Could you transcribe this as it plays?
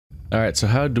Alright, so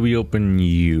how do we open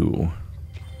you?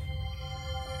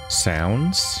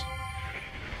 Sounds?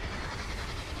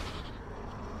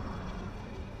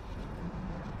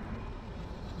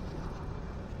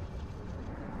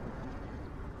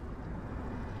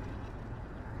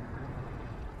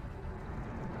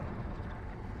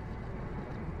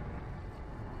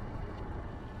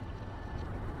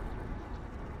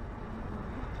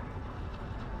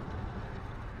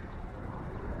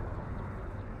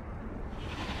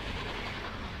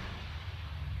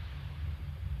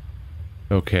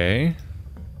 Okay.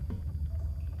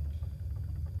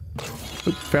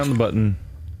 Oop, found the button.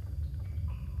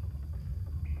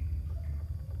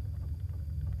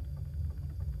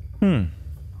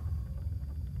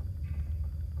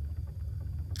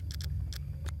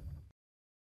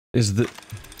 Is the...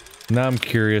 Now I'm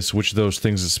curious which of those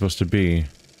things it's supposed to be.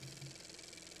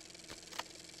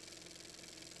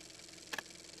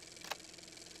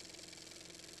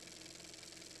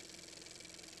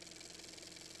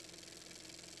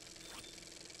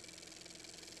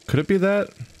 Could it be that?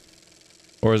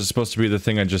 Or is it supposed to be the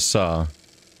thing I just saw?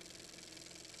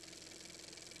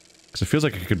 Because it feels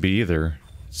like it could be either.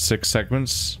 6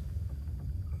 segments.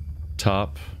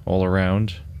 Top, all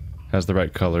around. Has the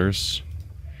right colors.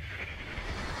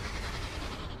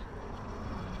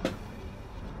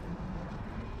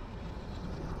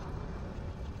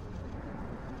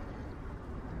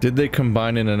 Did they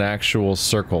combine in an actual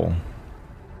circle?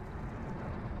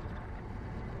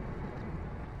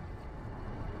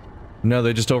 No,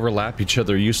 they just overlap each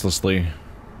other uselessly.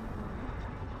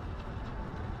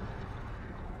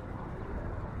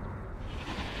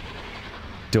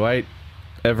 Do I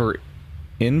ever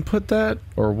input that,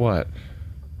 or what?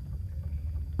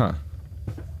 Huh.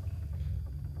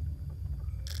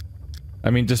 I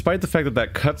mean, despite the fact that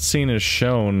that cutscene is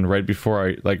shown right before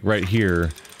I, like, right here,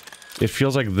 it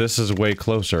feels like this is way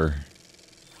closer.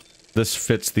 This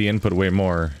fits the input way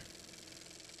more.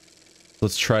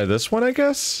 Let's try this one, I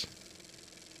guess?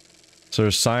 So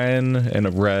there's cyan and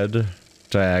a red,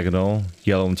 diagonal,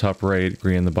 yellow in the top right,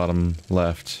 green in the bottom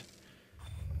left.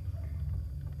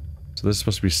 So this is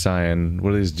supposed to be cyan.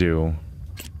 What do these do?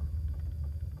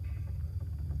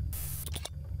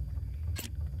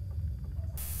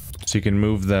 So you can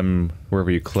move them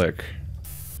wherever you click.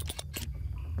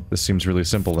 This seems really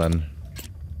simple then.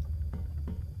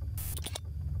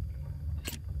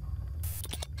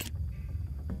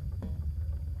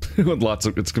 Lots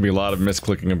of, it's gonna be a lot of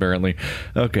misclicking apparently.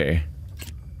 Okay.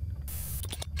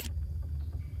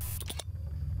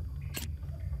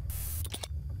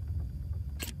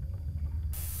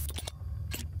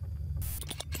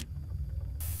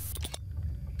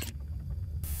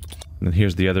 And then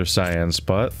here's the other cyan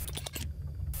spot.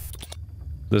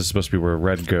 This is supposed to be where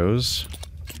red goes.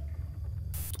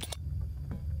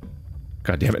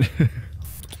 God damn it.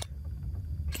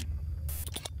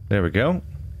 There we go.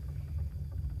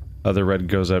 Other red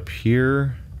goes up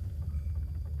here.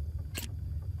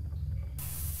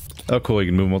 Oh cool, you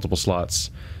can move multiple slots.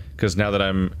 Because now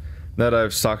that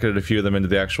I've socketed a few of them into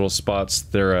the actual spots,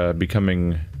 they're it's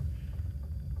becoming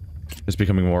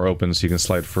more open so you can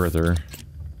slide further.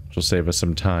 Which will save us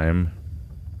some time.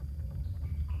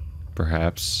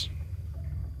 Perhaps.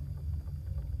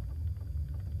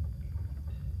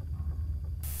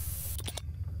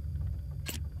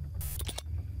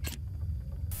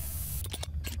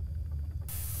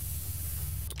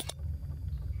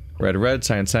 Red, red,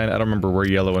 cyan, cyan. I don't remember where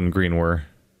yellow and green were.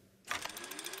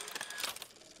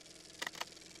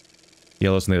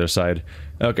 Yellow's on the other side.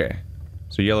 Okay.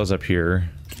 So yellow's up here.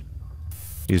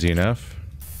 Easy enough.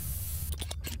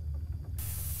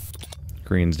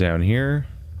 Green's down here.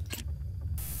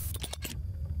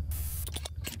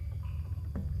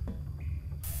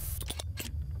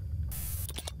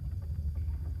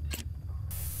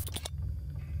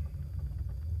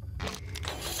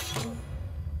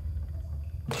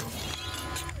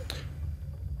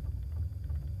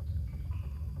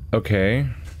 Okay.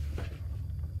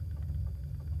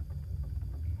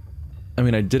 I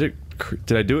mean, did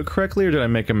I do it correctly, or did I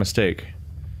make a mistake?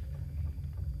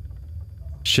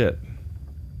 Shit.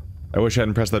 I wish I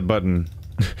hadn't pressed that button.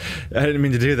 I didn't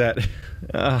mean to do that.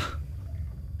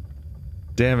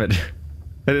 Damn it.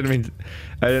 I didn't mean to,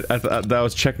 I thought that I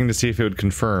was checking to see if it would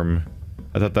confirm.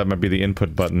 I thought that might be the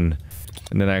input button.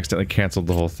 And then I accidentally canceled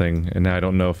the whole thing, and now I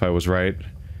don't know if I was right.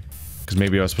 Because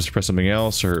maybe I was supposed to press something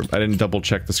else, or I didn't double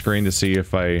check the screen to see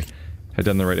if I had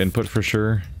done the right input for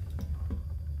sure.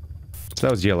 So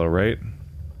that was yellow, right?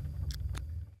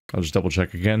 I'll just double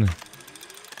check again.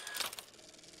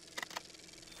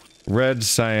 Red,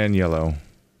 cyan, yellow.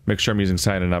 Make sure I'm using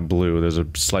cyan and not blue. There's a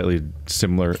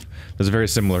very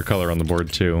similar color on the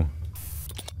board too.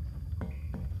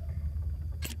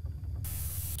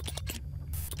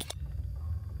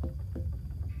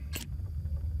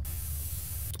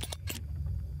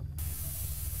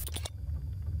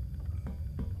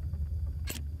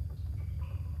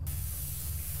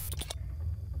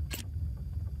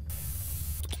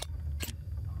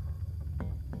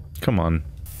 Come on.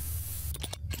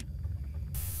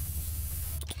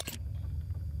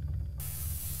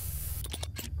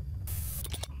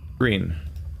 Green.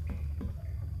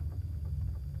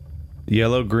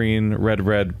 Yellow, green, red,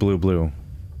 red, blue, blue.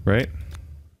 Right?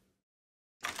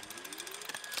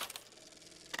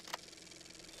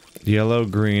 Yellow,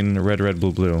 green, red, red,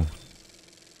 blue, blue.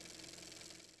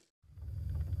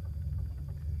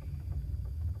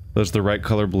 Those are the right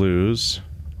color blues.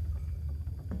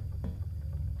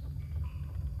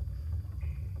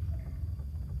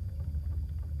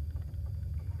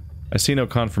 I see no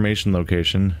confirmation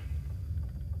location.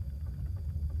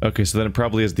 Okay, so then it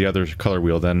probably is the other color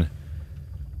wheel then.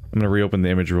 I'm gonna reopen the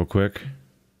image real quick.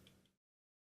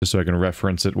 Just so I can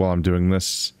reference it while I'm doing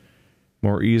this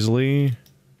more easily.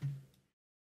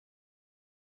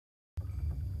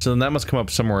 So then that must come up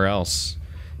somewhere else.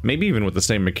 Maybe even with the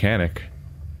same mechanic.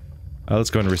 Let's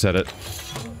go and reset it.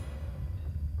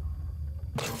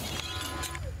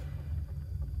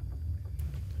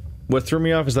 What threw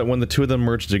me off is that when the two of them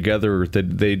merge together,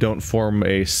 they don't form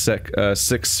a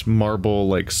six marble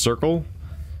like circle.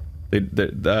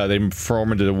 They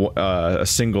form into a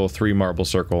single 3 marble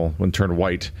circle when turned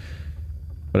white.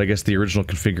 But I guess the original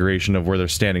configuration of where they're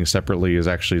standing separately is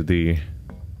actually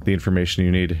the information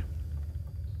you need.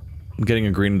 Getting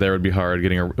a green there would be hard.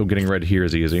 Getting red here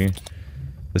is easy.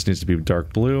 This needs to be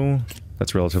dark blue.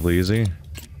 That's relatively easy.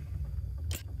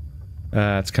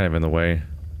 It's kind of in the way.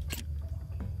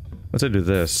 Let's do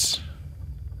this.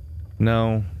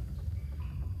 No.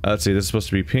 Let's see, this is supposed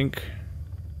to be pink.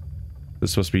 This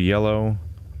is supposed to be yellow.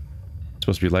 It's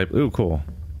supposed to be light. Ooh, cool.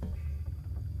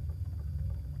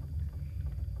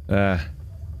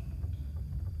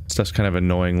 Stuff's kind of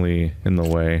annoyingly in the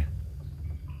way.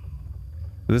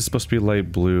 This is supposed to be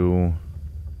light blue.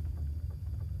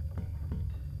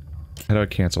 How do I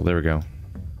cancel? There we go.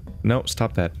 No,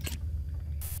 stop that.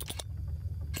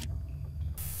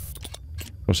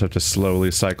 We'll just have to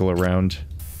slowly cycle around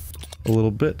a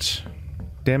little bit.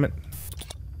 Damn it.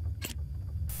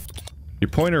 Your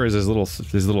pointer is his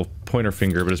little pointer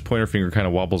finger, but his pointer finger kind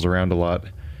of wobbles around a lot.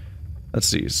 Let's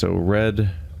see, so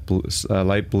red, blue,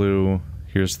 light blue,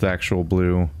 here's the actual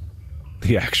blue.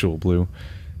 The actual blue.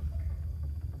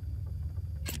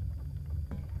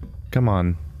 Come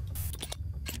on.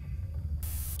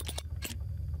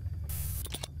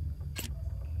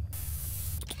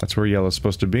 That's where yellow's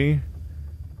supposed to be.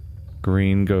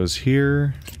 Green goes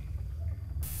here.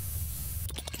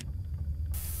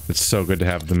 It's so good to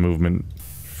have the movement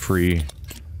free.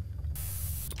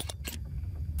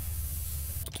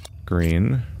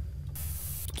 Green.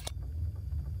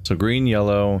 So green,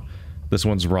 yellow. This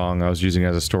one's wrong. I was using it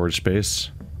as a storage space.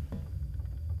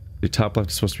 The top left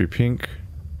is supposed to be pink.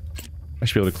 I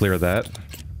should be able to clear that.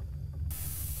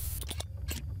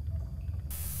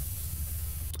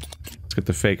 Let's get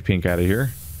the fake pink out of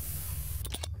here.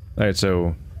 Alright,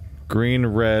 so green,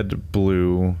 red,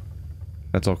 blue.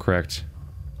 That's all correct.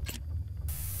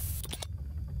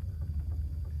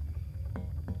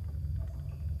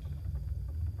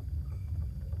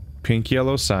 Pink,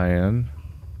 yellow, cyan.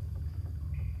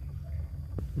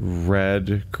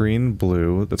 Red, green,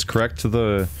 blue. That's correct to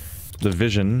the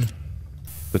vision.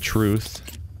 The truth.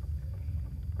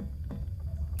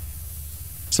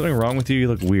 Something wrong with you? You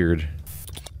look weird.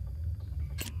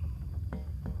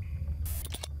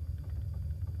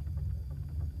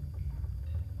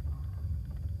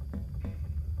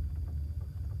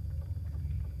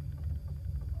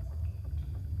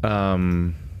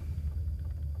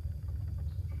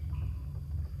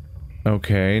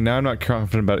 Okay, now I'm not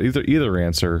confident about either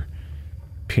answer.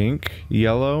 Pink,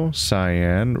 yellow,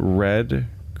 cyan, red,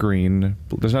 green.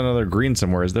 There's not another green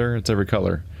somewhere, is there? It's every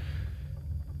color.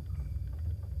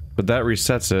 But that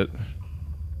resets it.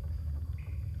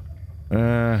 Is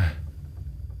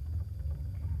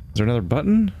there another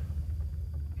button?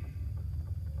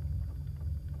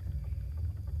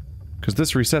 Because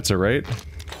this resets it, right?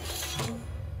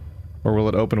 Or will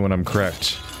it open when I'm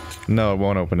correct? No, it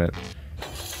won't open it.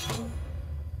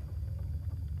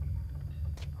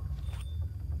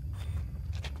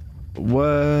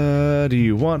 What do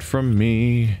you want from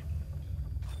me?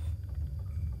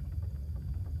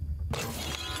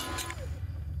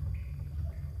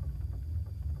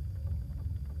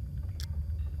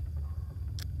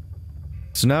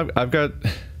 So now I've got...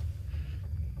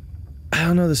 I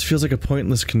don't know, this feels like a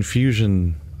pointless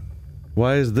confusion.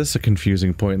 Why is this a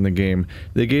confusing point in the game?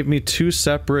 They gave me 2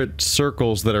 separate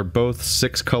circles that are both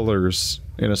 6 colors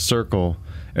in a circle,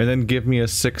 and then give me a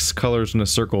 6 colors in a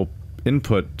circle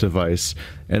input device,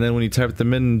 and then when you type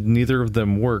them in, neither of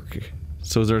them work.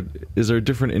 So is there a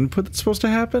different input that's supposed to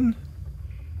happen?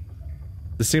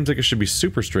 This seems like it should be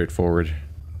super straightforward.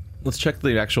 Let's check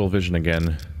the actual vision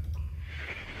again.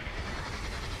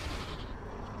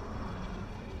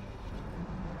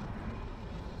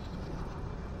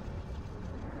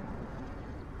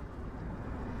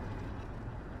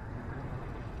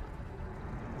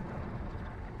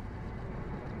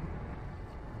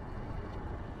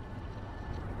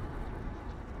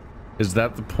 Is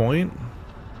that the point?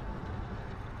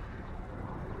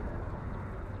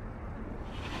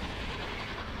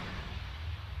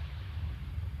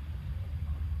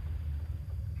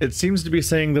 It seems to be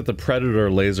saying that the predator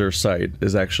laser sight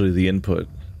is actually the input.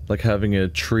 Like having a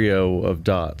trio of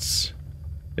dots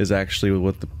is actually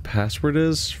what the password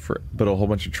is, but a whole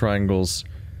bunch of triangles.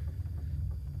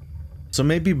 So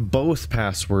maybe both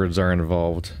passwords are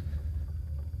involved.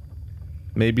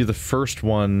 Maybe the first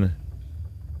one,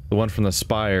 the one from the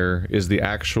spire, is the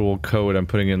actual code I'm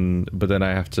putting in, but then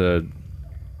I have to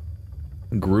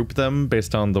group them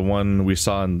based on the one we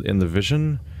saw in the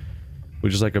vision,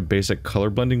 which is like a basic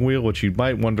color blending wheel, which you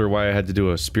might wonder why I had to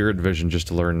do a spirit vision just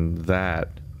to learn that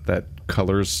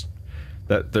colors,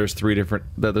 that there's three different,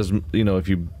 that there's, you know, if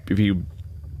you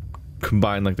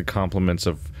combine like the complements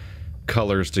of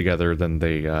colors together, then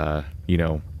they, you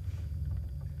know,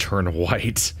 turn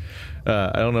white.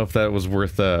 I don't know if that was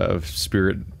worth a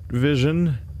spirit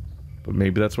vision, but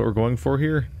maybe that's what we're going for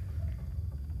here.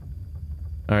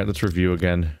 Alright, let's review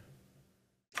again.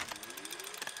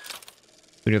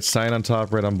 I think it's cyan on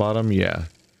top, red on bottom, yeah.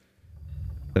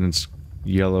 Then it's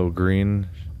yellow, green.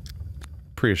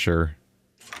 Pretty sure.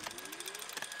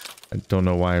 I don't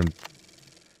know why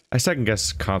I second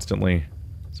guess constantly.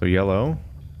 So yellow.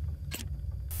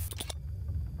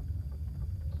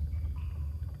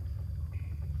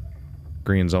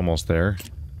 Green's almost there.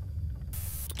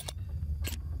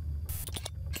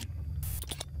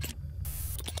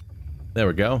 There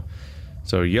we go.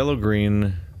 So yellow,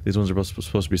 green. These ones are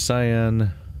supposed to be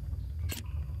cyan.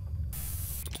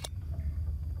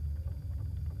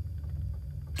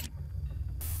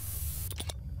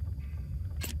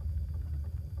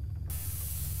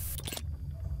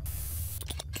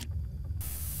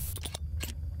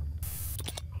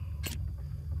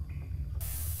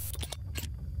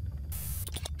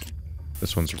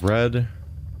 This one's red.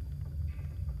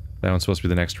 That one's supposed to be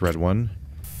the next red one.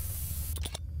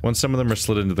 Once some of them are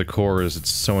slid into the cores, it's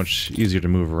so much easier to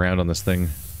move around on this thing.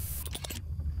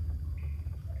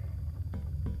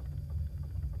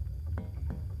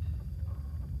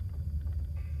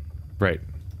 Right.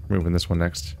 Moving this one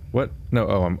next. What? No,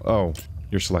 oh, oh,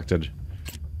 you're selected.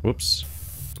 Whoops.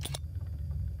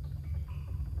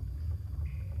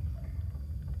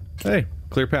 Hey,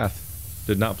 clear path.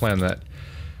 Did not plan that.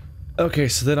 Okay,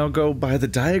 so then I'll go by the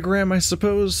diagram, I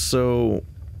suppose. So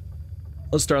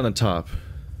let's start on the top.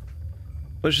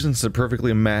 Especially since it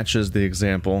perfectly matches the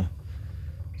example.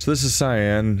 So this is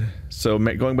cyan. So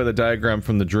going by the diagram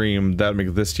from the dream, that would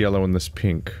make this yellow and this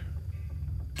pink.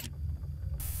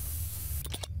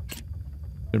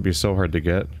 It'd be so hard to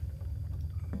get.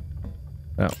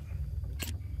 Oh.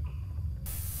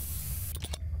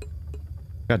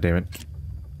 God damn it.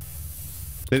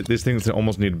 These things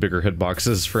almost need bigger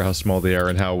hitboxes for how small they are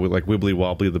and how, like, wibbly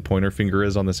wobbly the pointer finger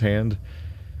is on this hand.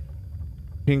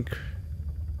 Pink.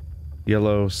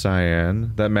 Yellow,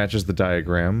 cyan. That matches the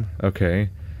diagram. Okay.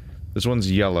 This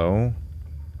one's yellow.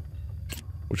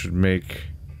 Which would make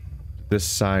this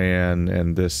cyan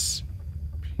and this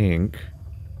pink.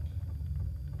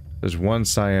 There's one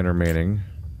cyan remaining.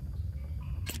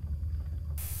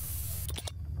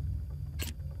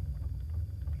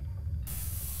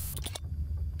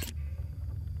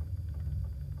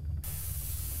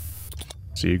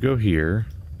 So you go here.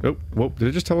 Oh, whoa, did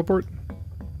it just teleport?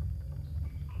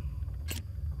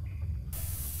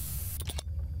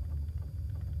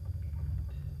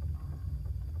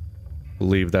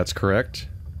 Believe that's correct.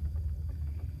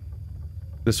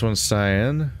 This one's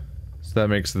cyan. So that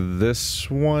makes this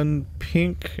one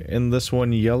pink and this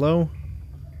one yellow.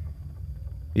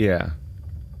 Yeah.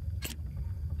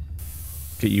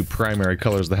 Get you primary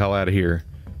colors the hell out of here.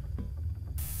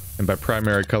 And by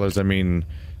primary colors I mean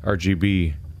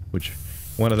RGB, which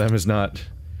one of them is not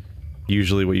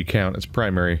usually what you count as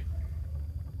primary.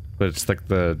 But it's like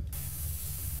the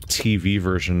TV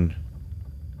version.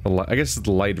 I guess it's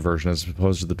the light version as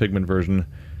opposed to the pigment version.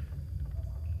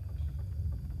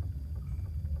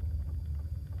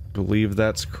 Believe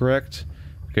that's correct.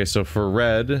 Okay, so for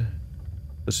red,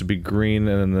 this would be green,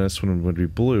 and then this one would be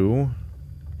blue.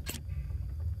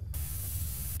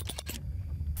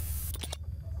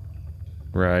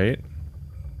 Right.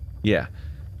 Yeah.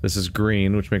 This is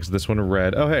green, which makes this one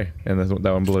red. Oh, hey. And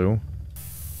that one blue.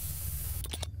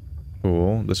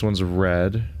 Cool. This one's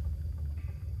red.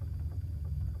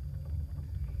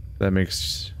 That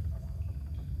makes...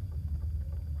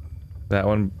 that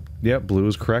one... yep, blue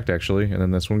is correct, actually. And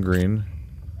then this one green.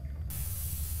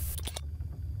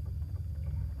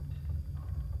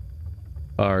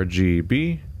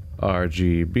 RGB.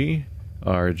 RGB.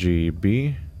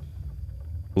 RGB.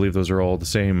 I believe those are all the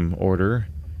same order.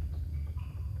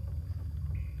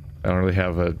 I don't really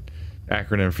have a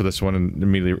acronym for this one, and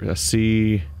immediately a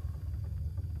C...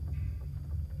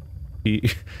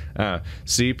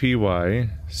 CPY,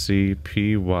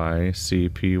 CPY,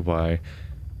 CPY.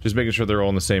 Just making sure they're all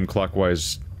in the same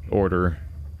clockwise order.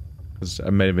 Because I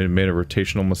may have made a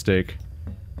rotational mistake.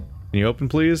 Can you open,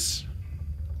 please?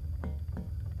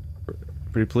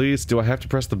 Pretty please? Do I have to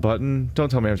press the button? Don't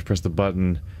tell me I have to press the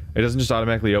button. It doesn't just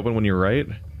automatically open when you're right?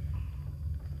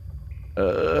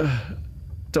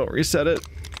 Don't reset it.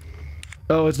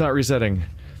 Oh, it's not resetting.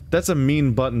 That's a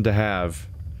mean button to have.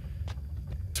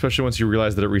 Especially once you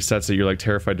realize that it resets it, you're like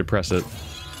terrified to press it.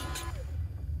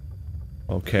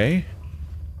 Okay.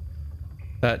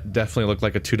 That definitely looked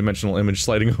like a two-dimensional image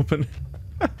sliding open.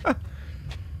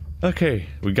 Okay,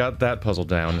 we got that puzzle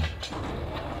down.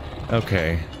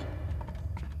 Okay.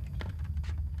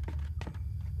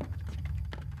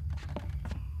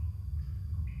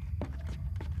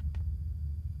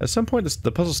 At some point,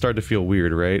 the puzzle started to feel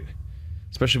weird, right?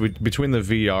 Especially between the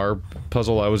VR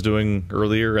puzzle I was doing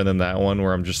earlier and then that one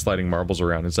where I'm just sliding marbles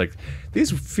around. It's like,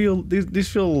 these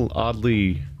feel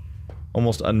oddly,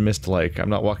 almost un-Myst-like. I'm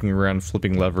not walking around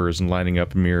flipping levers and lining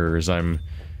up mirrors. I'm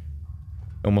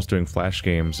almost doing flash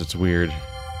games. It's weird.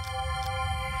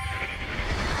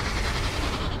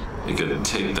 You can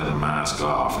take that mask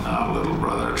off now, little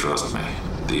brother, trust me.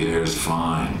 The air's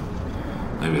fine.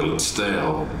 Maybe a little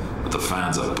stale, but the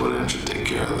fans I put in should take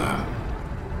care of that.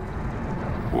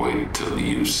 Wait till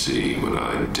you see what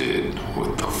I did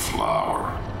with the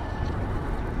flower.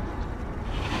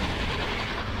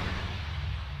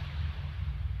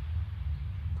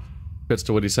 Fits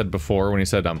to what he said before when he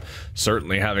said, I'm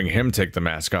certainly having him take the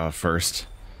mask off first.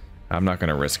 I'm not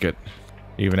gonna risk it,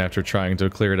 even after trying to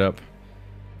clear it up.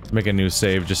 Make a new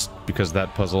save just because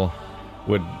that puzzle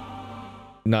would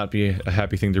not be a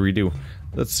happy thing to redo.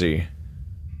 Let's see.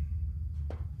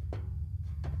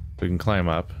 We can climb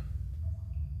up.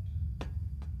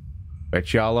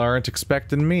 Bet y'all aren't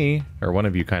expecting me. Or one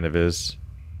of you kind of is.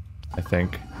 I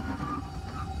think.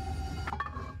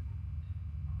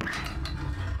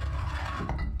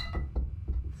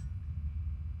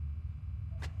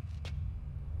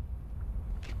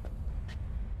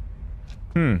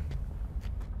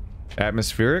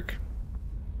 Atmospheric?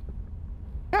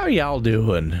 How y'all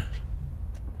doing?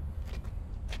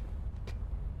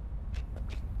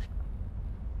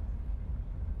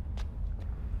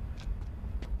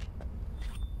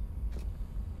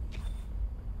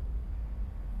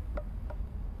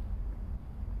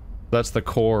 That's the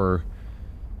core,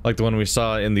 like the one we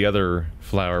saw in the other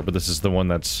flower, but this is the one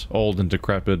that's old and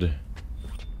decrepit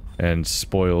and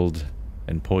spoiled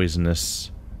and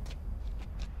poisonous.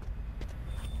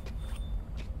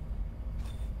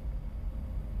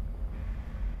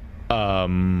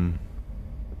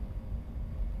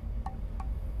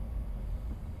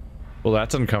 Well,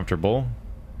 that's uncomfortable.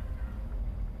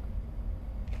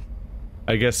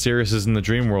 I guess Sirius is in the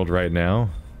dream world right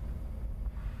now.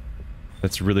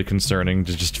 That's really concerning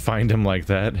to just find him like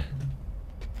that. Is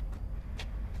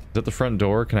that the front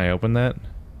door? Can I open that?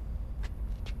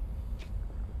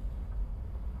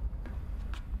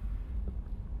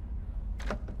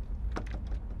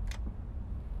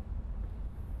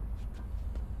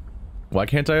 Why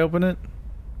can't I open it?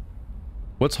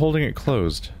 What's holding it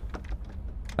closed?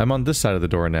 I'm on this side of the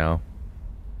door now.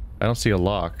 I don't see a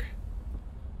lock.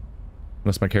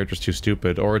 Unless my character's too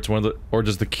stupid, or it's one of the, or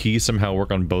does the key somehow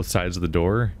work on both sides of the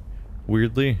door?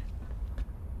 Weirdly.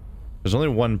 There's only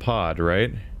one pod,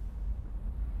 right?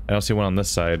 I don't see one on this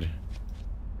side.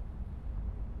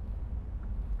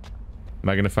 Am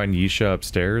I gonna find Yeesha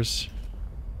upstairs?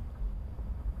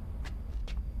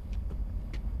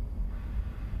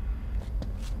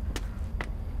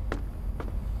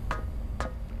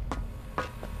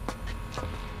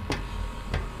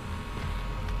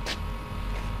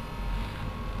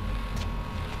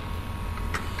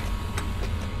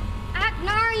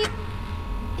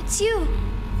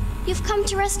 You've come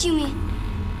to rescue me.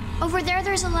 Over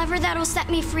there's a lever that'll set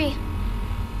me free.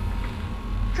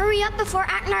 Hurry up before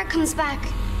Aknar comes back.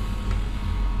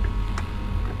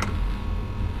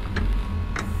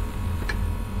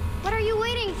 What are you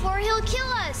waiting for? He'll kill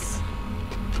us.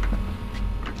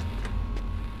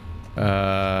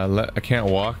 I can't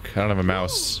walk. I don't have a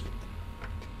mouse.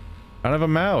 I don't have a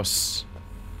mouse.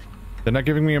 They're not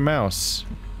giving me a mouse.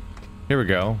 Here we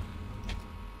go.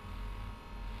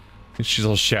 And she's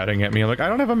all shouting at me. I'm like, I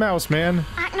don't have a mouse, man.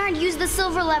 Aknard, use the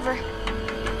silver lever.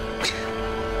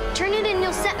 Turn it and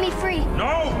you'll set me free.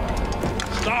 No!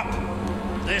 Stop!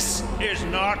 This is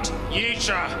not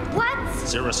Yeesha! What?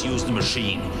 Cirrus used the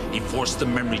machine. He forced the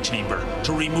memory chamber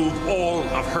to remove all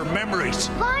of her memories.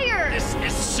 Liar! This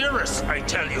is Cirrus, I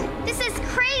tell you. This is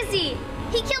crazy!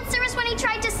 He killed Cirrus when he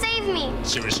tried to save me.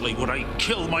 Seriously, would I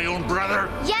kill my own brother?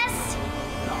 Yes!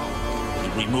 No.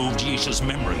 He removed Yeesha's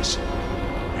memories.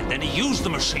 And then he used the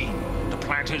machine to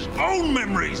plant his own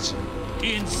memories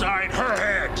inside her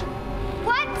head.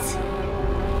 What?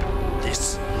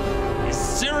 This is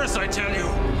Cirrus, I tell you.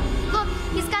 Look,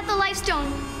 he's got the life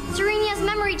stone. Serenia's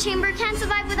memory chamber can't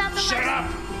survive without the Shut up!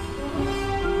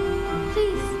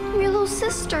 Please, I'm your little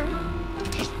sister.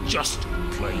 He's just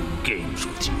playing games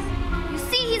with you. You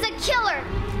see, he's a killer.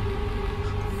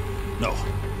 No.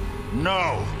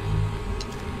 No!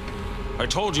 I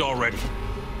told you already.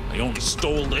 I only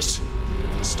stole this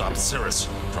to stop Cirrus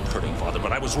from hurting Father,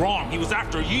 but I was wrong. He was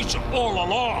after Yeesha all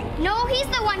along. No, he's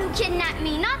the one who kidnapped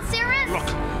me, not Cirrus. Look,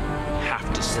 I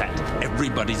have to set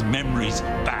everybody's memories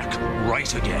back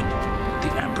right again.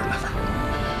 The amber lever.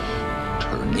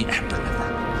 Turn the amber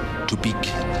lever to begin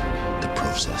the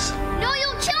process. No,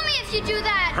 you'll kill me if you do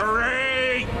that.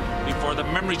 Hooray! Before the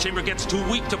memory chamber gets too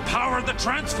weak to power the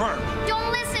transfer.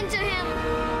 Don't listen to him.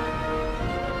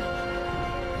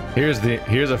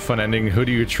 Here's a fun ending. Who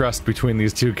do you trust between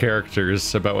these two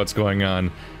characters about what's going on?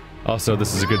 Also,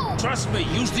 this is a good... Trust me,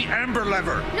 use the amber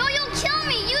lever. No, you'll kill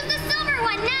me. Use the silver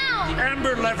one now. The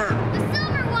amber lever. The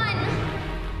silver one.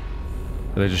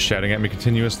 Are they just shouting at me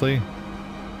continuously?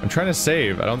 I'm trying to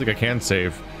save. I don't think I can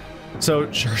save. So,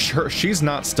 she's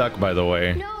not stuck, by the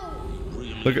way. No.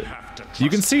 Look at... You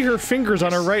can see her fingers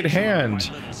on her right hand.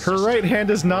 Her right hand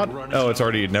is not... Oh, it's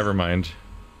already... Never mind.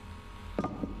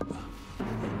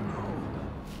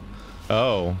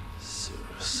 Oh.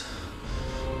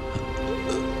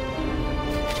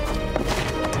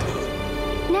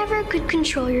 Never could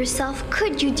control yourself,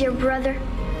 could you, dear brother?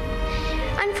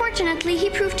 Unfortunately, he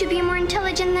proved to be more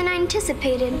intelligent than I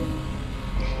anticipated.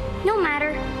 No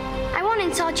matter. I won't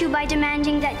insult you by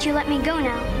demanding that you let me go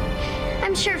now.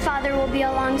 I'm sure Father will be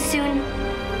along soon.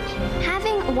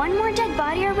 Having one more dead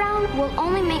body around will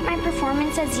only make my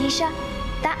performance as Yeesha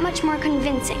that much more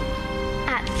convincing.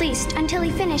 At least until he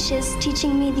finishes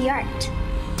teaching me the art.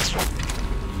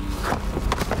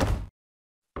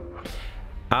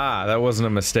 Ah, that wasn't a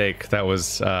mistake. That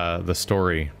was the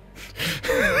story.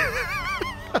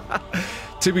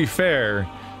 To be fair,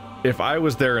 if I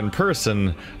was there in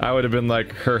person, I would have been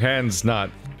like, her hand's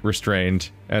not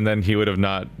restrained, and then he would have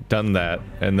not done that,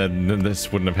 and then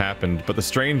this wouldn't have happened. But the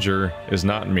stranger is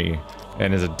not me,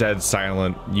 and is a dead,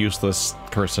 silent, useless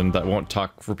person that won't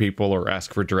talk for people or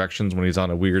ask for directions when he's on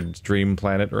a weird dream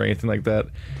planet or anything like that.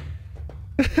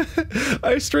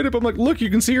 I straight up, I'm like, look,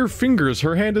 you can see her fingers,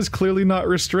 her hand is clearly not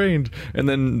restrained. And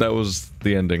then that was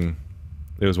the ending.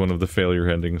 It was one of the failure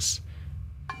endings.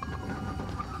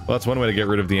 Well, that's one way to get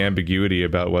rid of the ambiguity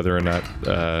about whether or not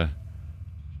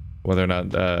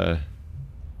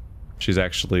she's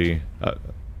actually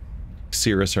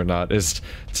Cirrus or not, is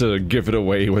to give it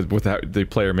away without the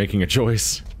player making a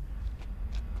choice.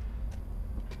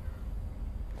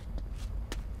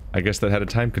 I guess that had a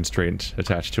time constraint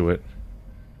attached to it.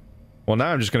 Well,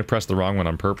 now I'm just gonna press the wrong one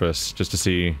on purpose, just to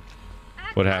see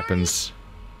what happens.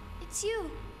 It's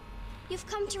you. You've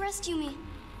come to rescue me.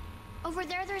 Over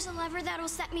there's a lever that'll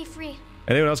set me free.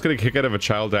 Anyone else get a kick out of a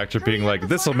child actor being like,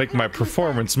 this'll make my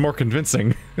performance more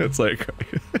convincing? It's like,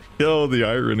 oh, the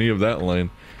irony of that line.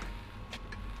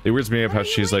 It weirds me out how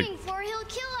she's like... He'll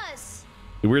kill us.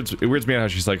 It weirds me out how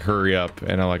she's like, hurry up,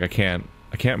 and I'm like, I can't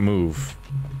move.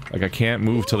 Like, I can't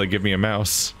move till they give me a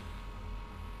mouse.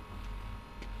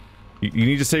 You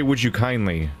need to say, would you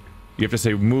kindly? You have to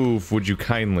say, move, would you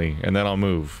kindly, and then I'll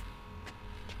move.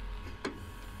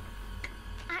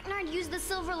 Aknard, use the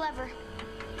silver lever.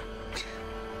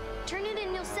 Turn it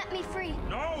and you'll set me free.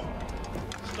 No!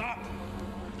 Stop!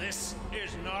 This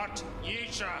is not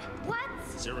Yeesha! What?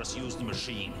 Cirrus used the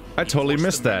machine. I totally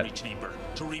missed that. Chamber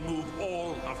to remove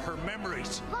all of her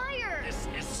memories. Liar! This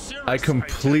is Cirrus, I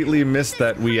completely missed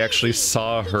that we actually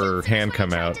saw her hand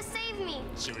come out.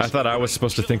 I thought I was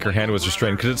supposed to think her hand was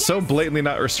restrained, because it's so blatantly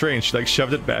not restrained, she like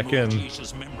shoved it back in.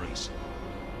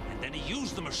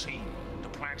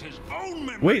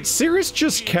 Wait, Cirrus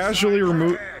just casually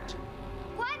removed...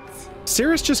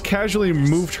 Cirrus just casually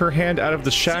moved her hand out of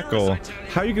the shackle.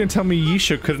 How are you gonna tell me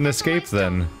Yeesha couldn't escape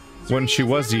then? When she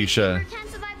was Yeesha?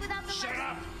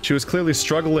 She was clearly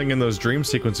struggling in those dream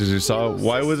sequences you saw.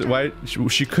 Why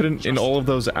she couldn't, in all of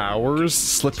those hours,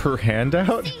 slip her hand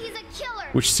out? He's a killer.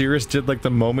 Which Cirrus did, like,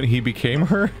 the moment he became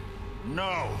her?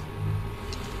 No.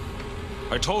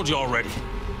 I told you already.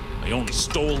 I only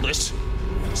stole this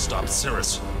to stop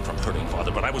Cirrus from hurting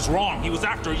Father, but I was wrong. He was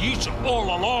after Yeesha all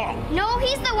along. No,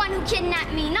 he's the one who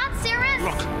kidnapped me, not Cirrus.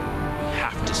 Look, we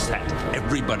have to set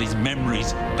everybody's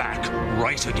memories back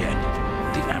right again.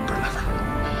 The Amber Lever.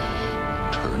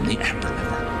 Turn the Amber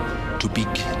Lever to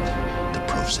begin the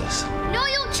process. No,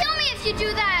 you'll kill me if you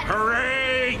do that.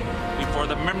 Hooray! Before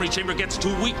the memory chamber gets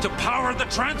too weak to power the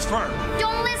transfer.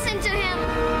 Don't listen to him.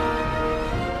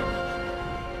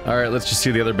 Alright, let's just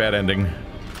see the other bad ending.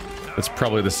 It's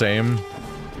probably the same.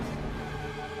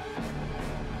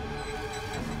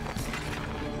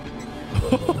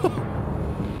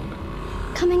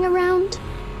 Coming around?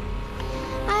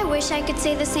 I wish I could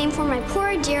say the same for my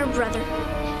poor dear brother.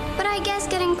 But I guess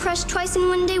getting crushed twice in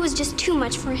one day was just too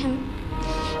much for him.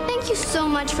 Thank you so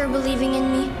much for believing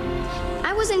in me.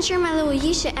 I wasn't sure my little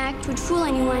Yeesha act would fool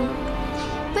anyone.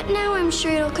 But now I'm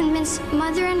sure it'll convince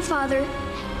Mother and Father,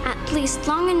 at least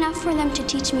long enough for them to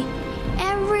teach me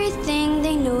everything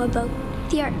they know about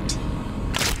the art.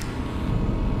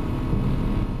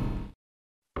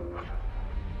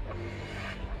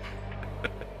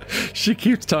 She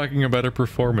keeps talking about her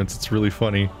performance. It's really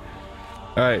funny.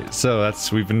 Alright, so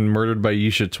we've been murdered by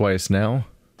Yeesha twice now.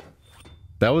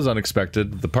 That was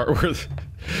unexpected. The part where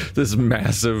this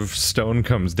massive stone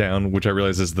comes down, which I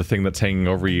realize is the thing that's hanging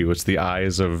over you. It's the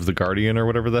eyes of the Guardian or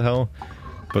whatever the hell.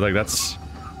 But like, that's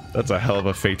a hell of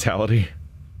a fatality.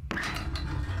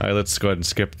 Alright, let's go ahead and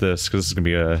skip this, because this is gonna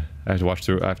be I have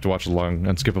to watch a long,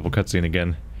 unskippable cutscene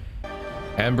again.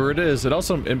 Amber it is. It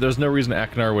also, there's no reason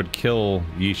Akinar would kill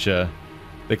Yeesha.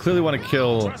 They clearly want to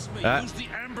kill...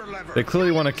 they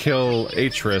clearly want to kill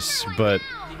Atrus, but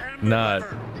not...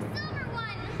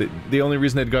 The only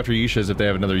reason they'd go after Yeesha is if they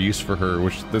have another use for her,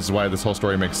 which this is why this whole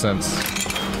story makes sense.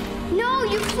 No,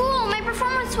 you fool! My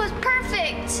performance was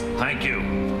perfect! Thank you.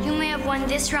 You may have won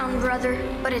this round, brother,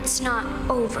 but it's not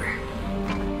over.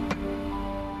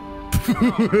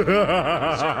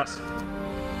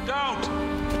 Don't!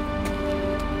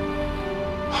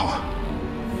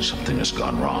 Oh, something has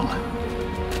gone wrong.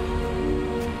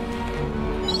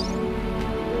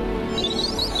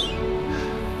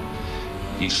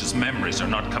 Yeesha's memories are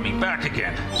not coming back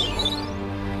again.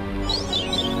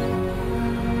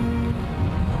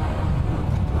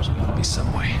 There's gotta be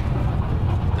some way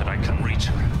That I can reach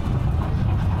her.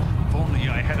 If only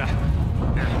I had a...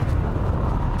 No.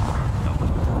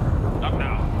 Not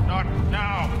now. Not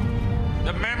now.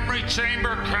 The memory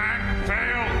chamber can't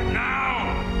fail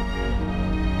now!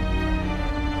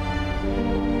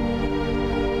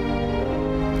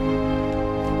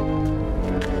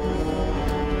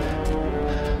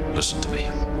 Listen to me.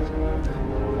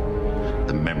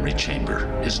 The memory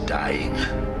chamber is dying.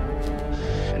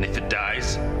 And if it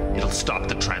dies, it'll stop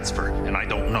the transfer, and I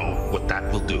don't know what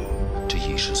that will do to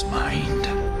Yeesha's mind.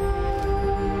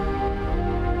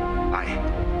 I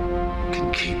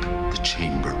can keep the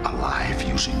chamber alive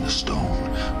using the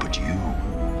stone, but you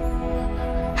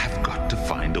have got to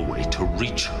find a way to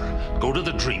reach her. Go to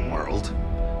the dream world.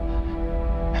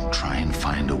 And try and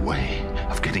find a way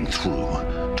of getting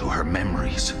through to her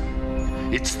memories.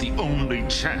 It's the only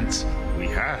chance we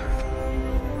have.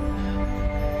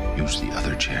 Use the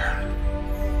other chair.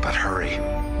 But hurry.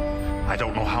 I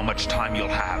don't know how much time you'll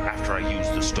have after I use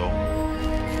the stone.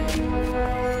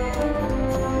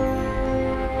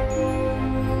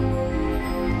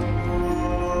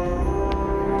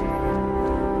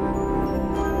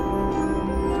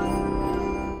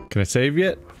 Can I save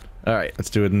yet? Alright, let's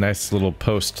do a nice little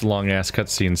post long ass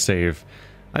cutscene save.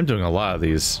 I'm doing a lot of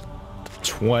these.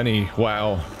 20,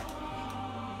 wow.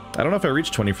 I don't know if I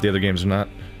reached 20 for the other games or not.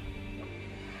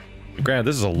 Granted,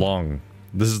 this is a long...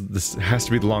 This has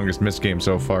to be the longest Myst game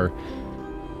so far.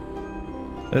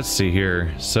 Let's see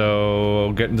here.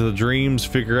 So, get into the dreams,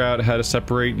 figure out how to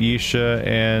separate Yeesha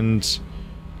and...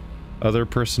 other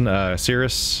person,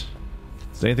 Cirrus.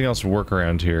 Does anything else work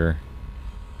around here?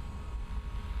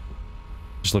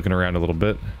 Just looking around a little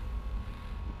bit.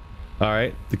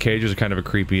 Alright, the cage is kind of a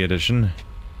creepy addition.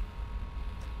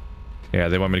 Yeah,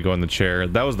 they want me to go in the chair.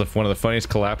 That was one of the funniest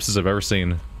collapses I've ever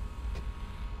seen.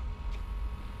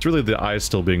 It's really the eyes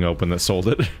still being open that sold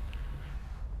it.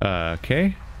 Okay.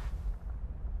 Do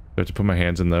I have to put my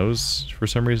hands in those for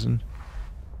some reason?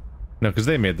 No, because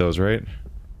they made those, right?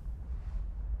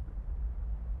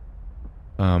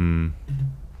 Oh,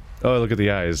 look at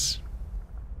the eyes.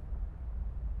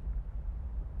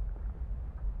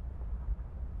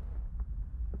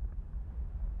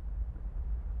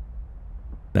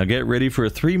 Now get ready for a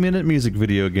 3-minute music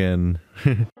video again.